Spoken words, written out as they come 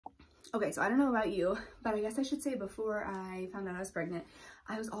Okay, so I don't know about you, but I guess I should say before I found out I was pregnant,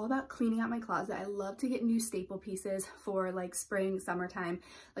 I was all about cleaning out my closet. I love to get new staple pieces for like spring, summertime,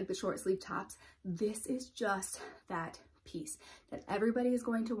 like the short sleeve tops. This is just that piece that everybody is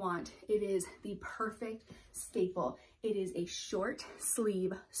going to want. It is the perfect staple. It is a short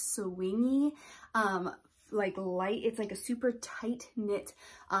sleeve, swingy, like light, it's like a super tight knit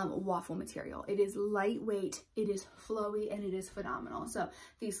waffle material. It is lightweight, it is flowy, and it is phenomenal. So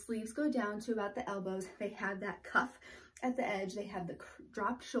these sleeves go down to about the elbows. They have that cuff at the edge. They have the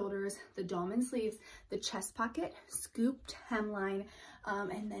dropped shoulders, the dolman sleeves, the chest pocket, scooped hemline,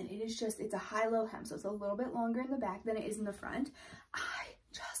 and then it is just, it's a high-low hem, so it's a little bit longer in the back than it is in the front. I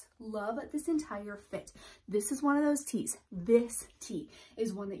just love this entire fit. This is one of those tees. This tee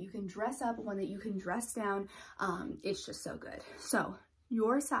is one that you can dress up, one that you can dress down. It's just so good. So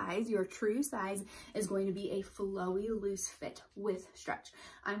your size, your true size, is going to be a flowy, loose fit with stretch.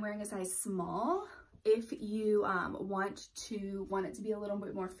 I'm wearing a size small. If you want it to be a little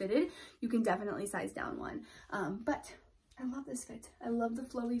bit more fitted, you can definitely size down one. But I love this fit. I love the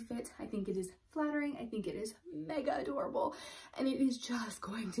flowy fit. I think it is flattering. I think it is mega adorable. And it is just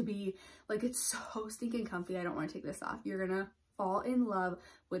going to be, like, it's so stinking comfy. I don't want to take this off. You're gonna fall in love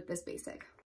with this basic.